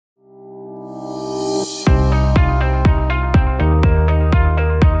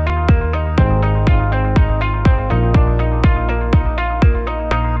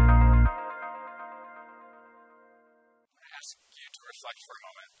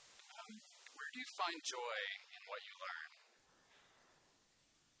Where do you find joy in what you learn?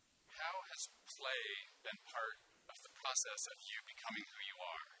 How has play been part of the process of you becoming who you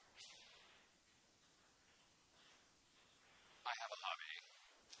are? I have a hobby.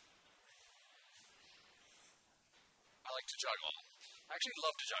 I like to juggle. I actually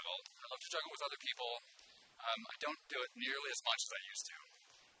love to juggle. I love to juggle with other people. I don't do it nearly as much as I used to.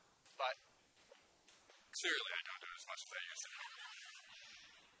 But clearly I don't do it as much as I used to.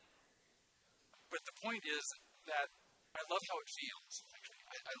 But the point is that I love how it feels. Actually,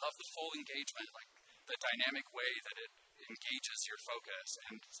 I love the full engagement, like the dynamic way that it engages your focus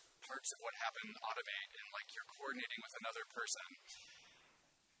and parts of what happened automate and like you're coordinating with another person.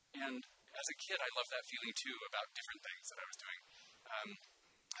 And as a kid, I loved that feeling too about different things that I was doing.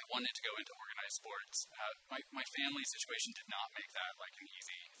 I wanted to go into organized sports. My family situation did not make that like an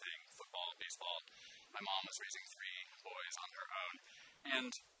easy thing. Football, baseball. My mom was raising 3 boys on her own.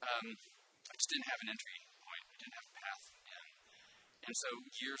 And I just didn't have an entry point. I didn't have a path in. And so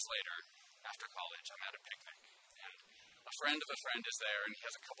years later, after college, I'm at a picnic. And a friend of a friend is there, and he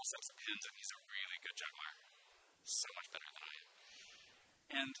has a couple sets of pins, and he's a really good juggler. So much better than I am.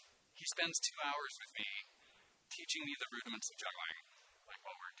 And he spends 2 hours with me teaching me the rudiments of juggling, like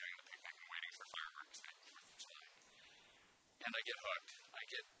while we're doing the picnic and waiting for fireworks at 4th of July. And I get hooked. I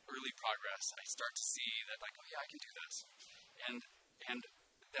get early progress. I start to see that, like, oh yeah, I can do this. And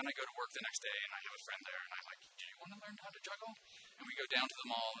then I go to work the next day, and I have a friend there, and I'm like, do you want to learn how to juggle? And we go down to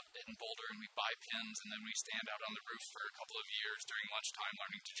the mall in Boulder, and we buy pins, and then we stand out on the roof for a couple of years during lunchtime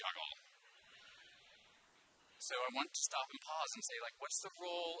learning to juggle. So I want to stop and pause and say, like, what's the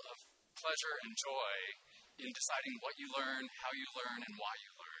role of pleasure and joy in deciding what you learn, how you learn, and why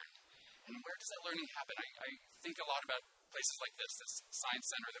you learn? And where does that learning happen? I think a lot about places like this science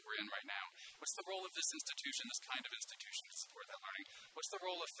center that we're in right now. What's the role of this institution, this kind of institution, to support that learning? What's the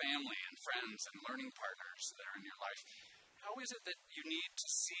role of family and friends and learning partners that are in your life? How is it that you need to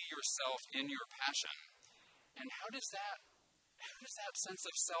see yourself in your passion? And how does that sense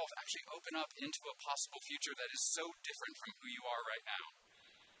of self actually open up into a possible future that is so different from who you are right now?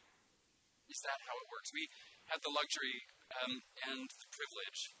 Is that how it works? We had the luxury and the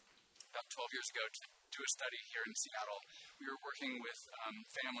privilege about 12 years ago to do a study here in Seattle. We were working with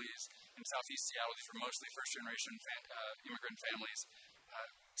families in Southeast Seattle. These were mostly first-generation immigrant families,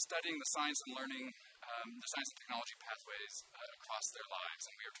 studying the science and learning, the science and technology pathways across their lives.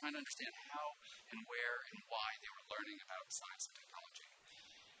 And we were trying to understand how and where and why they were learning about science and technology.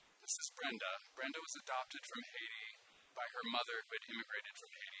 This is Brenda. Brenda was adopted from Haiti by her mother, who had immigrated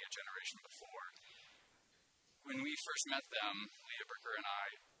from Haiti a generation before. When we first met them, Leah Berger and I,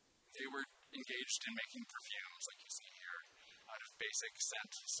 they were engaged in making perfumes, like you see here, out of basic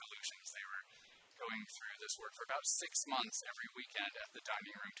scent solutions. They were going through this work for about 6 months every weekend at the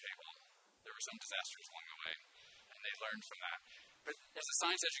dining room table. There were some disasters along the way, and they learned from that. But as a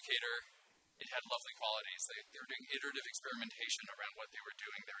science educator, it had lovely qualities. They were doing iterative experimentation around what they were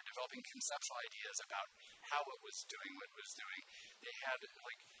doing. They were developing conceptual ideas about how it was doing what it was doing. They had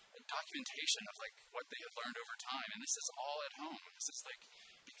like a documentation of like what they had learned over time, and this is all at home. This is like,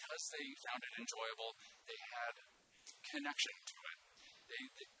 because they found it enjoyable, they had connection to it.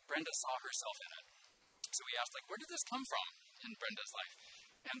 Brenda saw herself in it. So we asked, like, where did this come from in Brenda's life?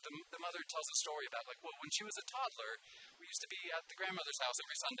 And the mother tells a story about, like, well, when she was a toddler, we used to be at the grandmother's house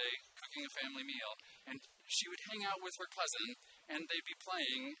every Sunday cooking a family meal. And she would hang out with her cousin, and they'd be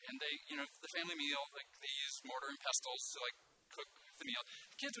playing, and they, the family meal, like, they used mortar and pestles to, like, cook the meal.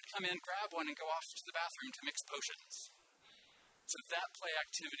 The kids would come in, grab one, and go off to the bathroom to mix potions. So that play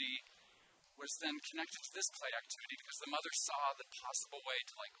activity was then connected to this play activity because the mother saw the possible way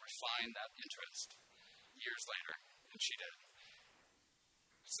to, like, refine that interest years later, and she did.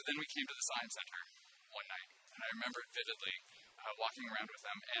 So then we came to the Science Center one night, and I remember it vividly, walking around with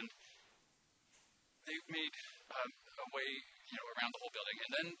them, and they made a way, around the whole building,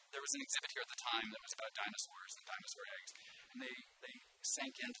 and then there was an exhibit here at the time that was about dinosaurs and dinosaur eggs, and they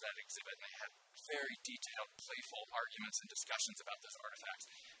sank into that exhibit, and they had very detailed, playful arguments and discussions about those artifacts.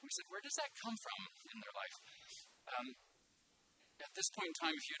 And we said, where does that come from in their life? At this point in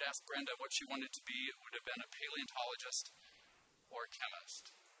time, if you had asked Brenda what she wanted to be, it would have been a paleontologist or a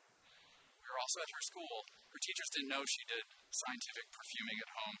chemist. We were also at her school. Her teachers didn't know she did scientific perfuming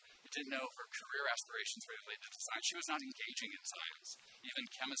at home. They didn't know her career aspirations were related to science. She was not engaging in science, even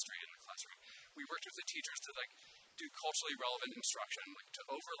chemistry in the classroom. We worked with the teachers to do culturally relevant instruction, to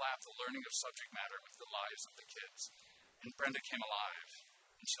overlap the learning of subject matter with the lives of the kids. And Brenda came alive,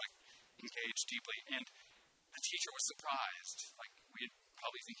 and she engaged deeply. And the teacher was surprised, we had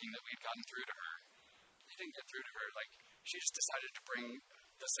probably thinking that we had gotten through to her. They didn't get through to her. She just decided to bring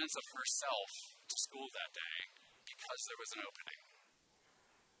the sense of herself to school that day because there was an opening.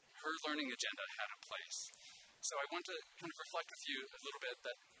 Her learning agenda had a place. So I want to kind of reflect with you a little bit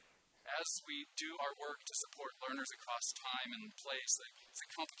that as we do our work to support learners across time and place, it's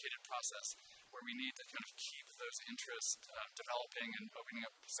a complicated process where we need to kind of keep those interests developing and opening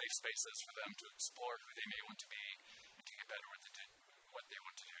up safe spaces for them to explore who they may want to be and to get better what they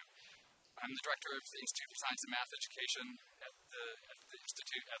want to do. I'm the director of the Institute for Science and Math Education at the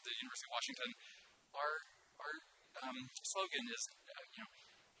Institute at the University of Washington. Our slogan is,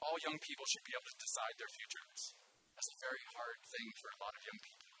 all young people should be able to decide their futures. That's a very hard thing for a lot of young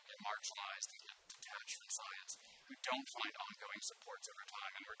people who get marginalized and get detached from science, who don't find ongoing supports over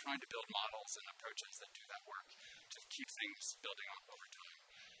time. And we're trying to build models and approaches that do that work to keep things building on over time.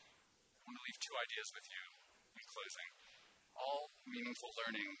 I want to leave two ideas with you in closing. All meaningful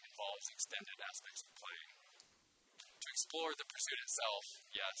learning involves extended aspects of play. To explore the pursuit itself,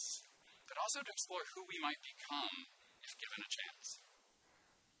 yes, but also to explore who we might become if given a chance.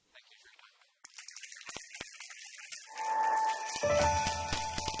 Thank you for your time.